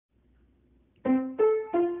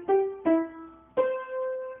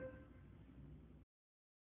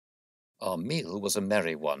Our meal was a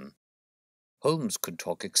merry one. Holmes could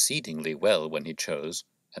talk exceedingly well when he chose,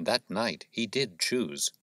 and that night he did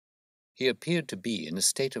choose. He appeared to be in a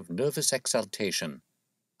state of nervous exaltation.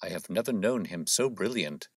 I have never known him so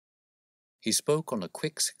brilliant. He spoke on a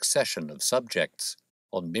quick succession of subjects,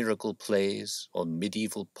 on miracle plays, on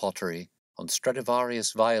medieval pottery, on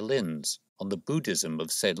Stradivarius violins, on the Buddhism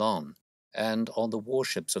of Ceylon, and on the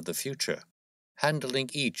warships of the future, handling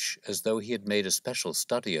each as though he had made a special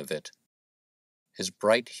study of it. His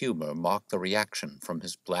bright humor marked the reaction from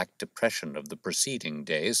his black depression of the preceding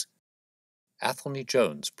days. Athelney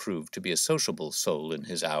Jones proved to be a sociable soul in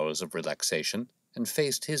his hours of relaxation, and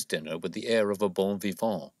faced his dinner with the air of a bon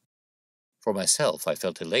vivant. For myself, I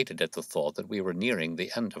felt elated at the thought that we were nearing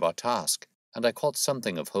the end of our task, and I caught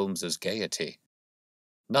something of Holmes's gaiety.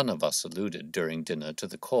 None of us alluded during dinner to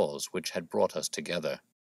the cause which had brought us together.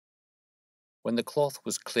 When the cloth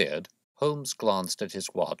was cleared, Holmes glanced at his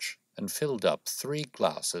watch and filled up 3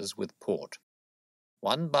 glasses with port.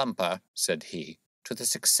 "One bumper," said he, "to the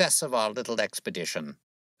success of our little expedition,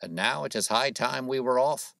 and now it is high time we were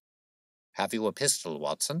off. Have you a pistol,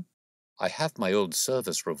 Watson?" "I have my old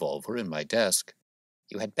service revolver in my desk."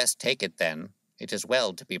 "You had best take it, then. It is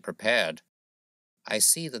well to be prepared. I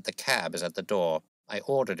see that the cab is at the door. I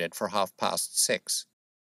ordered it for 6:30.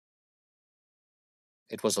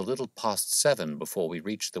 It was a little past 7 before we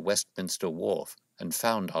reached the Westminster Wharf and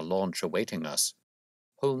found our launch awaiting us.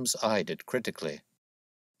 Holmes eyed it critically.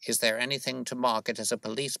 "Is there anything to mark it as a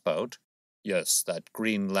police boat?" "Yes, that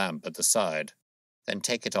green lamp at the side." "Then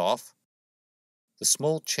take it off." The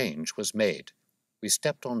small change was made. We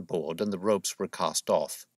stepped on board and the ropes were cast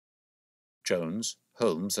off. Jones,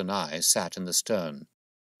 Holmes, and I sat in the stern.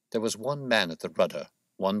 There was 1 man at the rudder,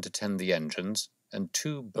 1 to tend the engines, and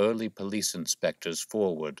 2 burly police inspectors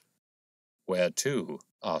forward. "Where to?"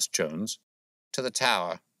 asked Jones. "To the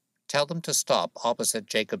tower. Tell them to stop opposite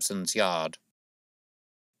Jacobson's yard."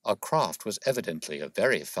 Our craft was evidently a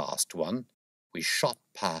very fast one. We shot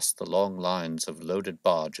past the long lines of loaded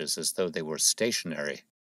barges as though they were stationary.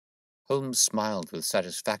 Holmes smiled with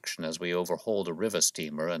satisfaction as we overhauled a river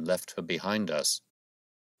steamer and left her behind us.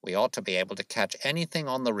 "We ought to be able to catch anything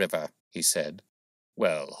on the river," he said.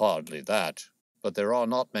 "Well, hardly that, but there are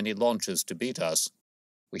not many launches to beat us.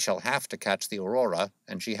 We shall have to catch the Aurora,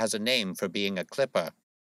 and she has a name for being a clipper.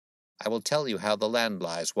 I will tell you how the land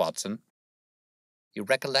lies, Watson. You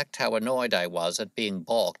recollect how annoyed I was at being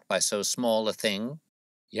balked by so small a thing?"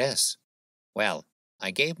 "Yes." "Well,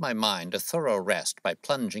 I gave my mind a thorough rest by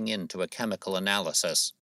plunging into a chemical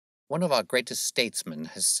analysis. One of our greatest statesmen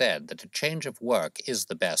has said that a change of work is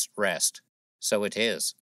the best rest. So it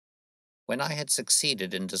is. When I had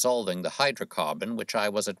succeeded in dissolving the hydrocarbon which I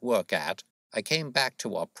was at work at, I came back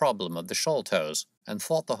to our problem of the Sholtos, and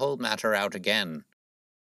thought the whole matter out again.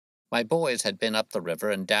 My boys had been up the river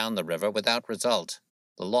and down the river without result.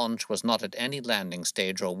 The launch was not at any landing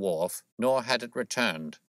stage or wharf, nor had it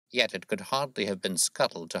returned, yet it could hardly have been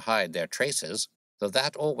scuttled to hide their traces, though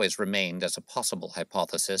that always remained as a possible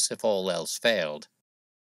hypothesis if all else failed.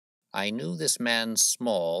 I knew this man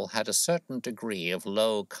Small had a certain degree of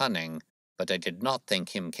low cunning, but I did not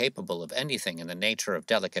think him capable of anything in the nature of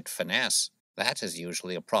delicate finesse. That is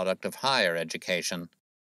usually a product of higher education.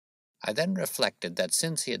 I then reflected that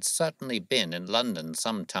since he had certainly been in London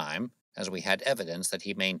some time, as we had evidence that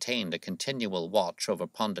he maintained a continual watch over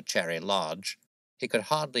Pondicherry Lodge, he could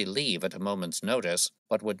hardly leave at a moment's notice,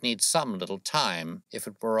 but would need some little time, if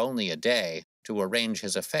it were only a day, to arrange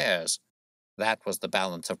his affairs. That was the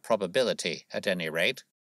balance of probability, at any rate.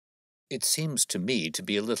 "It seems to me to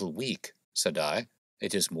be a little weak," said I.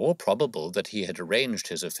 "It is more probable that he had arranged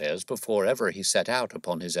his affairs before ever he set out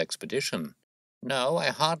upon his expedition." "No, I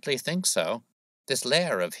hardly think so. This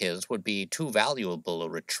lair of his would be too valuable a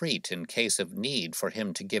retreat in case of need for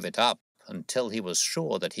him to give it up until he was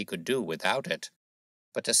sure that he could do without it.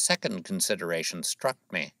 But a second consideration struck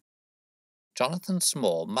me. Jonathan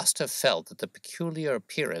Small must have felt that the peculiar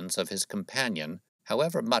appearance of his companion,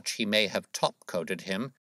 however much he may have top-coated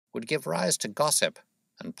him, would give rise to gossip,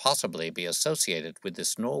 and possibly be associated with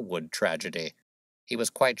this Norwood tragedy. He was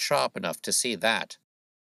quite sharp enough to see that.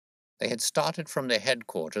 They had started from their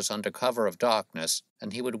headquarters under cover of darkness,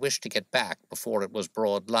 and he would wish to get back before it was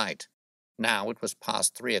broad light. Now it was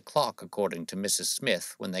past 3 o'clock, according to Mrs.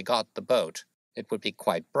 Smith, when they got the boat. It would be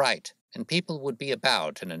quite bright, and people would be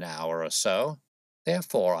about in an hour or so.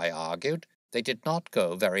 Therefore, I argued, they did not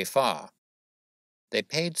go very far. They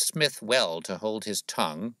paid Smith well to hold his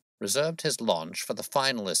tongue, reserved his launch for the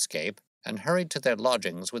final escape, and hurried to their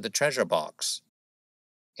lodgings with the treasure box.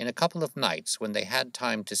 In a couple of nights, when they had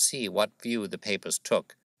time to see what view the papers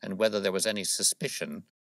took, and whether there was any suspicion,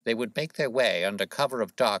 They would make their way under cover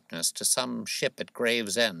of darkness to some ship at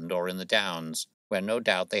Gravesend or in the Downs, where no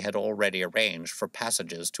doubt they had already arranged for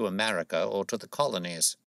passages to America or to the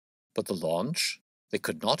colonies. But the launch? They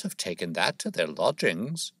could not have taken that to their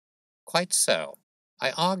lodgings. Quite so.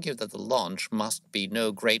 I argued that the launch must be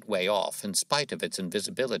no great way off in spite of its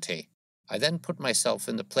invisibility. I then put myself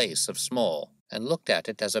in the place of Small, and looked at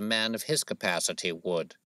it as a man of his capacity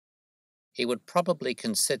would. He would probably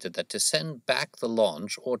consider that to send back the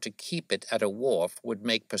launch or to keep it at a wharf would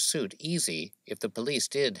make pursuit easy if the police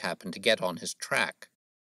did happen to get on his track.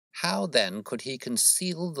 How, then, could he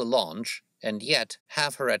conceal the launch and yet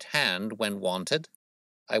have her at hand when wanted?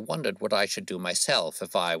 I wondered what I should do myself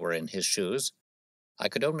if I were in his shoes. I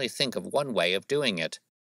could only think of one way of doing it.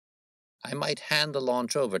 I might hand the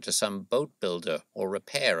launch over to some boat builder or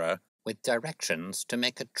repairer with directions to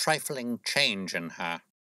make a trifling change in her.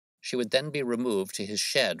 She would then be removed to his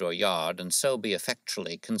shed or yard and so be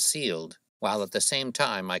effectually concealed, while at the same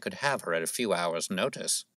time I could have her at a few hours'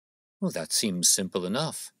 notice. Well, that seems simple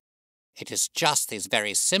enough. It is just these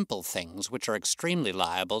very simple things which are extremely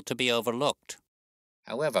liable to be overlooked.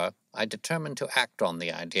 However, I determined to act on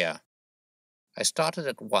the idea. I started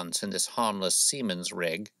at once in this harmless seaman's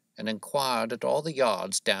rig and inquired at all the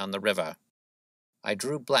yards down the river. I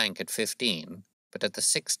drew blank at 15, but at the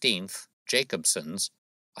 16th, Jacobson's,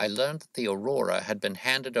 I learned that the Aurora had been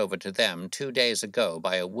handed over to them 2 days ago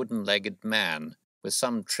by a wooden-legged man, with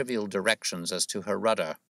some trivial directions as to her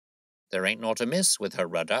rudder. "There ain't naught amiss with her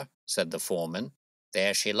rudder," said the foreman.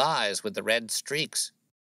 "There she lies with the red streaks."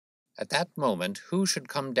 At that moment, who should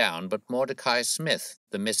come down but Mordecai Smith,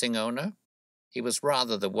 the missing owner? He was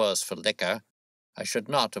rather the worse for liquor. I should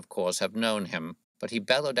not, of course, have known him, but he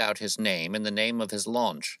bellowed out his name in the name of his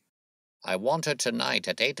launch. "I want her tonight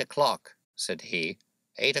at 8 o'clock, said he.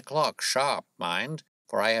 8 o'clock sharp, mind,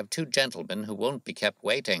 for I have 2 gentlemen who won't be kept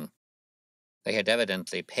waiting. They had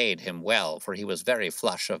evidently paid him well, for he was very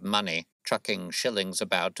flush of money, chucking shillings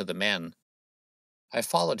about to the men. I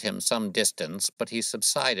followed him some distance, but he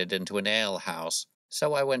subsided into an ale-house,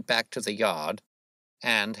 so I went back to the yard,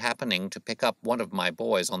 and, happening to pick up one of my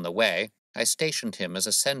boys on the way, I stationed him as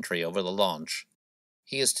a sentry over the launch.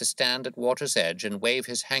 He is to stand at water's edge and wave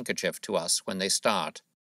his handkerchief to us when they start.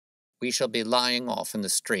 We shall be lying off in the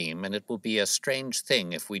stream, and it will be a strange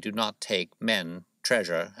thing if we do not take men,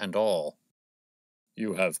 treasure, and all."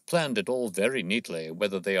 "You have planned it all very neatly,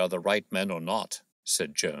 whether they are the right men or not,"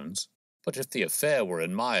 said Jones. "But if the affair were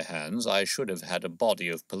in my hands, I should have had a body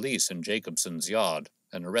of police in Jacobson's yard,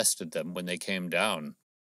 and arrested them when they came down."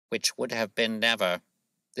 "Which would have been never.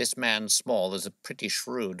 This man Small is a pretty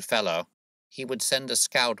shrewd fellow. He would send a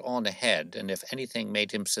scout on ahead, and if anything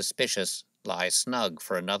made him suspicious, lie snug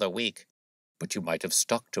for another week." "But you might have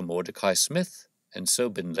stuck to Mordecai Smith, and so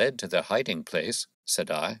been led to their hiding-place," said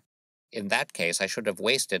I. "In that case I should have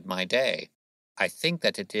wasted my day. I think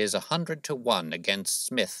that it is 100 to 1 against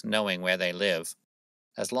Smith knowing where they live.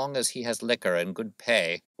 As long as he has liquor and good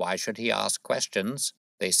pay, why should he ask questions?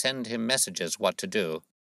 They send him messages what to do.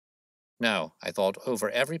 No, I thought over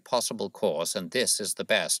every possible course, and this is the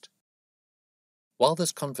best." While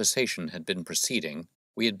this conversation had been proceeding,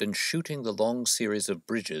 we had been shooting the long series of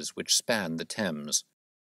bridges which spanned the Thames.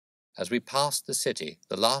 As we passed the city,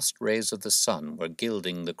 the last rays of the sun were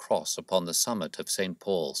gilding the cross upon the summit of St.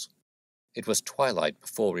 Paul's. It was twilight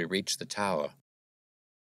before we reached the tower.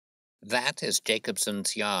 "That is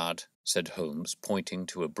Jacobson's yard," said Holmes, pointing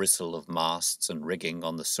to a bristle of masts and rigging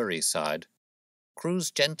on the Surrey side.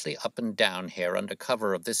 "Cruise gently up and down here under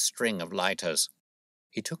cover of this string of lighters."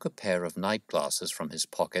 He took a pair of night-glasses from his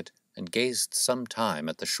pocket and gazed some time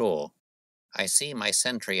at the shore. "I see my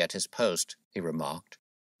sentry at his post," he remarked,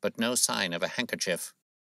 "but no sign of a handkerchief."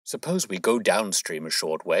 "Suppose we go downstream a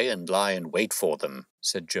short way and lie in wait for them,"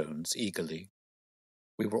 said Jones eagerly.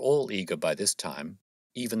 We were all eager by this time,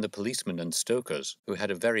 even the policemen and stokers, who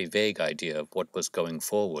had a very vague idea of what was going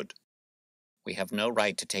forward. "We have no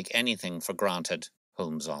right to take anything for granted,"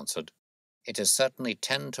 Holmes answered. "It is certainly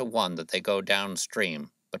 10 to 1 that they go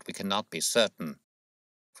downstream, but we cannot be certain.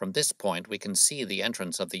 From this point we can see the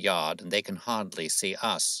entrance of the yard, and they can hardly see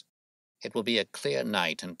us. It will be a clear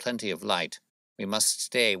night and plenty of light. We must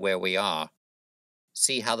stay where we are.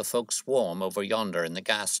 See how the folks swarm over yonder in the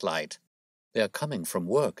gaslight. They are coming from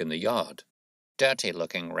work in the yard.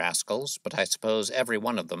 Dirty-looking rascals, but I suppose every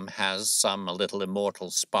one of them has some little immortal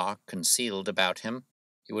spark concealed about him.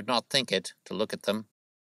 You would not think it, to look at them.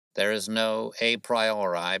 There is no a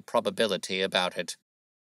priori probability about it.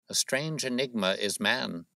 A strange enigma is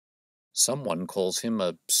man." "Someone calls him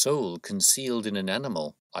a soul concealed in an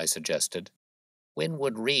animal," I suggested.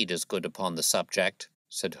 "Winwood Reade is good upon the subject,"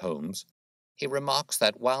 said Holmes. He remarks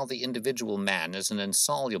that while the individual man is an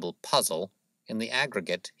insoluble puzzle, in the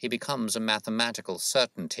aggregate he becomes a mathematical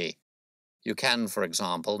certainty. You can, for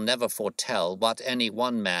example, never foretell what any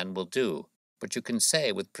one man will do, but you can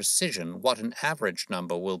say with precision what an average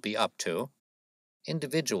number will be up to.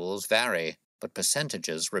 Individuals vary, but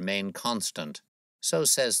percentages remain constant. So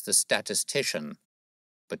says the statistician.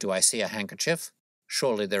 But do I see a handkerchief?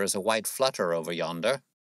 Surely there is a white flutter over yonder.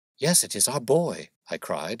 Yes, it is our boy, I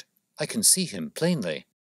cried. I can see him plainly.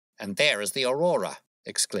 And there is the Aurora,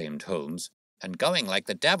 exclaimed Holmes, and going like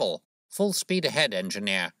the devil. Full speed ahead,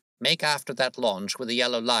 engineer. Make after that launch with the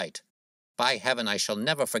yellow light. By heaven, I shall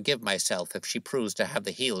never forgive myself if she proves to have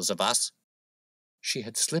the heels of us. She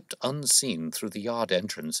had slipped unseen through the yard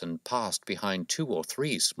entrance and passed behind 2 or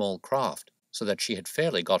 3 small craft, so that she had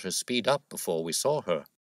fairly got her speed up before we saw her.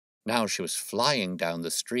 Now she was flying down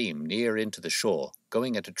the stream near into the shore,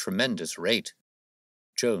 going at a tremendous rate.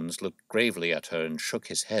 Jones looked gravely at her and shook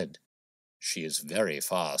his head. She is very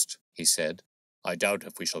fast, he said. I doubt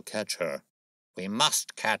if we shall catch her. We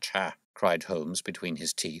must catch her, cried Holmes between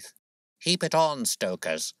his teeth. Heap it on,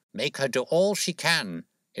 stokers. Make her do all she can.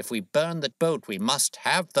 If we burn the boat, we must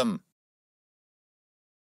have them.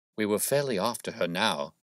 We were fairly after her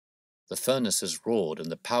now. The furnaces roared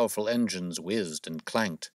and the powerful engines whizzed and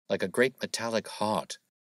clanked like a great metallic heart.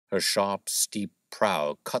 Her sharp, steep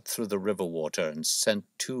prow cut through the river water and sent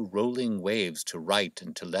 2 rolling waves to right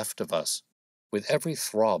and to left of us. With every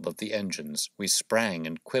throb of the engines, we sprang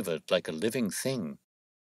and quivered like a living thing.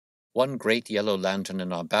 One great yellow lantern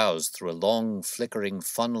in our bows threw a long, flickering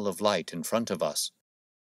funnel of light in front of us.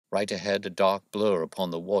 Right ahead, a dark blur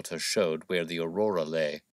upon the water showed where the Aurora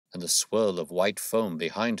lay, and the swirl of white foam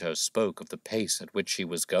behind her spoke of the pace at which she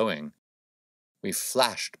was going. We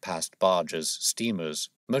flashed past barges, steamers,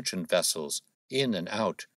 merchant vessels, in and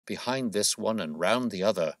out, behind this one and round the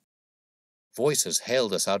other. Voices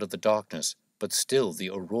hailed us out of the darkness, but still the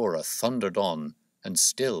Aurora thundered on, and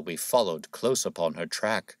still we followed close upon her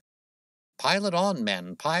track. "Pilot on,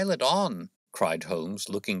 men, pilot on!" cried Holmes,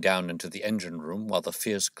 looking down into the engine-room while the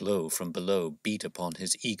fierce glow from below beat upon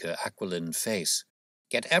his eager aquiline face.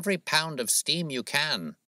 "Get every pound of steam you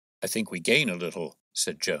can." "I think we gain a little,"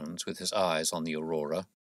 said Jones, with his eyes on the Aurora.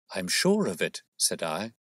 "I'm sure of it," said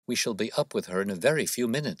I. "We shall be up with her in a very few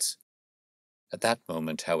minutes." At that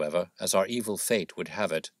moment, however, as our evil fate would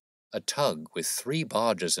have it, a tug with 3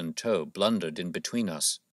 barges in tow blundered in between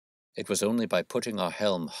us. It was only by putting our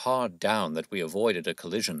helm hard down that we avoided a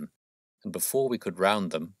collision, and before we could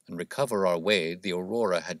round them and recover our way, the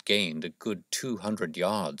Aurora had gained a good 200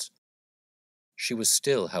 yards. She was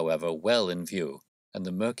still, however, well in view, and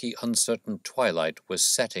the murky, uncertain twilight was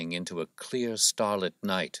setting into a clear, starlit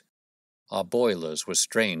night. Our boilers were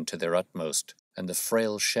strained to their utmost, and the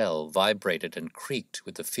frail shell vibrated and creaked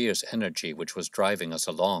with the fierce energy which was driving us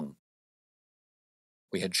along.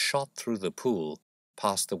 We had shot through the Pool,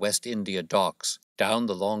 past the West India docks, down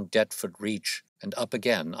the long Deptford Reach, and up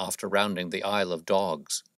again after rounding the Isle of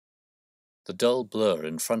Dogs. The dull blur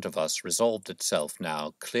in front of us resolved itself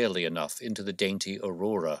now clearly enough into the dainty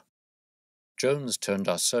Aurora. Jones turned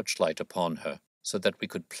our searchlight upon her, so that we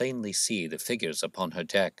could plainly see the figures upon her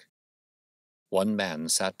deck. One man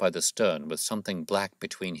sat by the stern with something black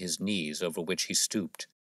between his knees over which he stooped.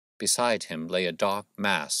 Beside him lay a dark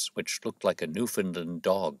mass which looked like a Newfoundland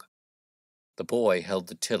dog. The boy held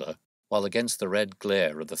the tiller, while against the red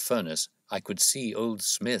glare of the furnace I could see old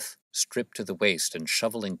Smith, stripped to the waist and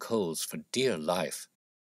shoveling coals for dear life.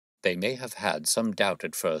 They may have had some doubt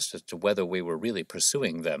at first as to whether we were really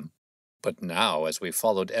pursuing them, but now, as we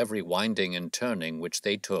followed every winding and turning which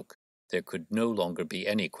they took, there could no longer be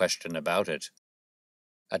any question about it.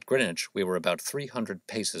 At Greenwich we were about 300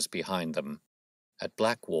 paces behind them. At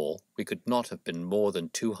Blackwall we could not have been more than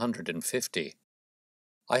 250.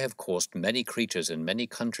 I have coursed many creatures in many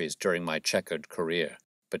countries during my checkered career,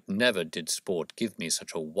 but never did sport give me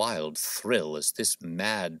such a wild thrill as this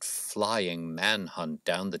mad, flying manhunt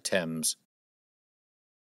down the Thames.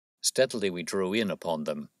 Steadily we drew in upon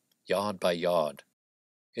them, yard by yard.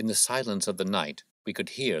 In the silence of the night we could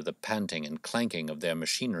hear the panting and clanking of their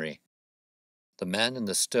machinery. The man in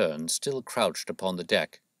the stern still crouched upon the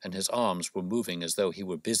deck, and his arms were moving as though he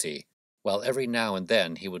were busy, while every now and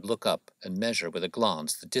then he would look up and measure with a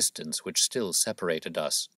glance the distance which still separated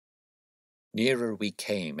us. Nearer we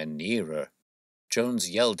came, and nearer. Jones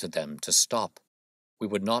yelled to them to stop. We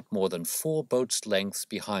were not more than 4 boats' lengths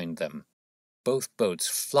behind them, both boats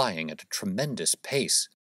flying at a tremendous pace.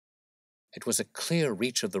 It was a clear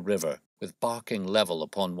reach of the river, with Barking level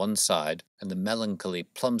upon one side and the melancholy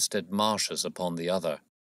Plumstead marshes upon the other.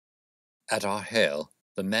 At our hail,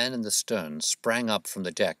 the man in the stern sprang up from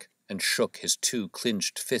the deck and shook his two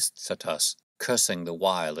clenched fists at us, cursing the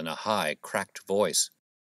while in a high, cracked voice.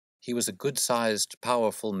 He was a good-sized,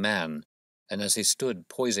 powerful man, and as he stood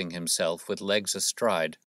poising himself with legs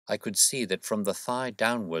astride, I could see that from the thigh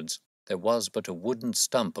downwards there was but a wooden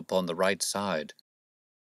stump upon the right side.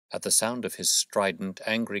 At the sound of his strident,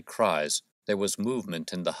 angry cries, there was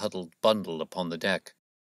movement in the huddled bundle upon the deck.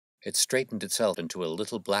 It straightened itself into a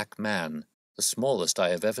little black man, the smallest I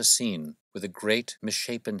have ever seen, with a great,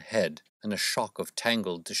 misshapen head and a shock of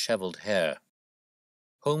tangled, dishevelled hair.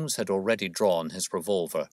 Holmes had already drawn his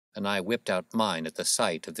revolver, and I whipped out mine at the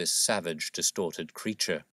sight of this savage, distorted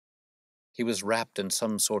creature. He was wrapped in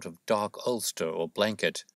some sort of dark ulster or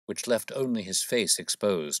blanket, which left only his face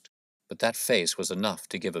exposed, but that face was enough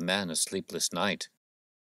to give a man a sleepless night.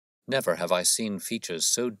 Never have I seen features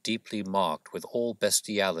so deeply marked with all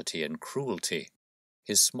bestiality and cruelty.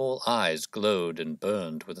 His small eyes glowed and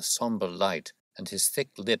burned with a sombre light, and his thick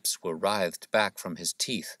lips were writhed back from his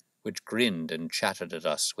teeth, which grinned and chattered at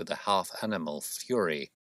us with a half-animal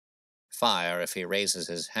fury. "Fire if he raises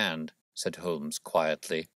his hand," said Holmes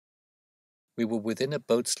quietly. We were within a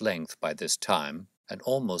boat's length by this time, and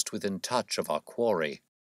almost within touch of our quarry.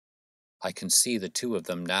 I can see the two of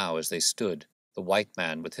them now as they stood, the white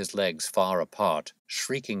man with his legs far apart,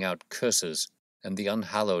 shrieking out curses, and the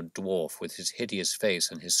unhallowed dwarf with his hideous face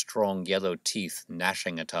and his strong yellow teeth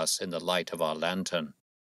gnashing at us in the light of our lantern.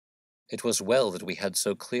 It was well that we had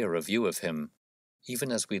so clear a view of him.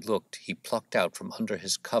 Even as we looked, he plucked out from under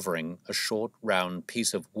his covering a short, round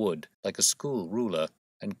piece of wood, like a school ruler,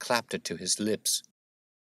 and clapped it to his lips.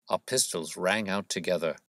 Our pistols rang out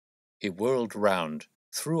together. He whirled round,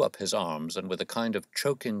 threw up his arms, and with a kind of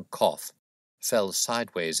choking cough, fell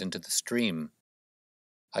sideways into the stream.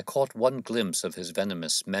 I caught one glimpse of his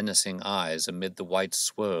venomous, menacing eyes amid the white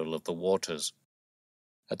swirl of the waters.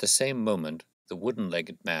 At the same moment, the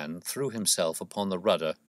wooden-legged man threw himself upon the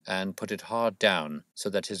rudder and put it hard down so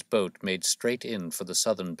that his boat made straight in for the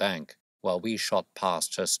southern bank, while we shot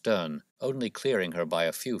past her stern, only clearing her by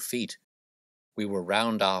a few feet. We were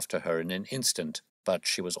round after her in an instant, but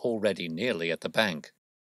she was already nearly at the bank.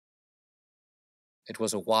 It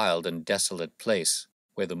was a wild and desolate place,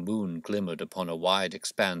 where the moon glimmered upon a wide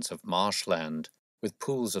expanse of marshland, with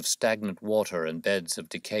pools of stagnant water and beds of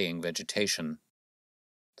decaying vegetation.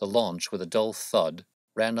 The launch, with a dull thud,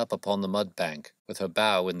 ran up upon the mud bank, with her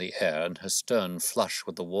bow in the air and her stern flush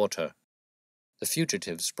with the water. The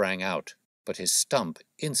fugitive sprang out, but his stump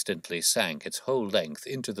instantly sank its whole length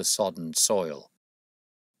into the sodden soil.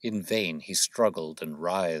 In vain he struggled and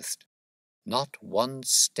writhed. Not one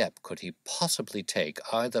step could he possibly take,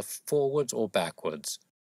 either forwards or backwards.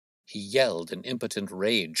 He yelled in impotent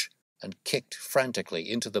rage, and kicked frantically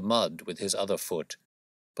into the mud with his other foot,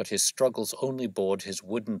 but his struggles only bored his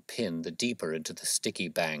wooden pin the deeper into the sticky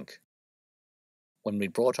bank. When we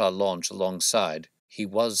brought our launch alongside, he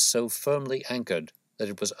was so firmly anchored that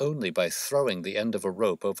it was only by throwing the end of a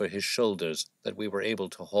rope over his shoulders that we were able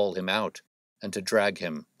to haul him out, and to drag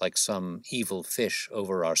him, like some evil fish,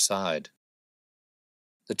 over our side.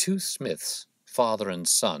 The two Smiths, father and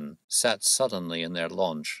son, sat sullenly in their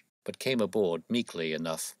launch, but came aboard meekly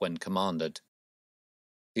enough when commanded.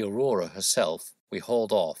 The Aurora herself we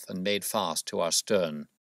hauled off and made fast to our stern.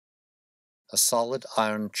 A solid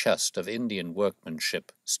iron chest of Indian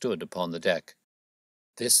workmanship stood upon the deck.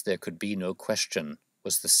 This, there could be no question,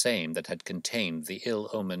 was the same that had contained the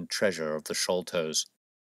ill-omened treasure of the Sholtos.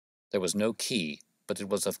 There was no key, but it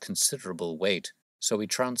was of considerable weight, so we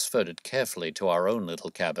transferred it carefully to our own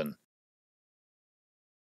little cabin.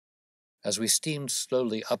 As we steamed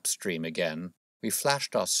slowly upstream again, we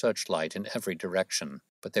flashed our searchlight in every direction,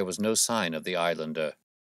 but there was no sign of the islander.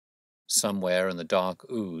 Somewhere in the dark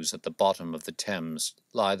ooze at the bottom of the Thames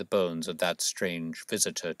lie the bones of that strange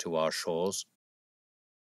visitor to our shores.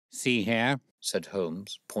 "See here," said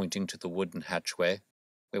Holmes, pointing to the wooden hatchway.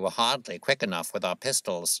 "We were hardly quick enough with our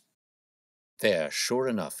pistols." There, sure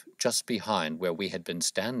enough, just behind where we had been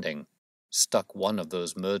standing, stuck one of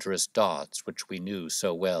those murderous darts which we knew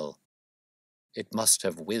so well. It must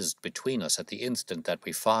have whizzed between us at the instant that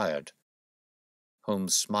we fired.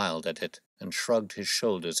 Holmes smiled at it and shrugged his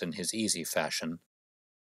shoulders in his easy fashion.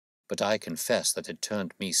 But I confess that it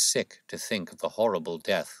turned me sick to think of the horrible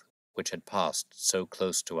death which had passed so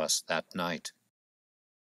close to us that night.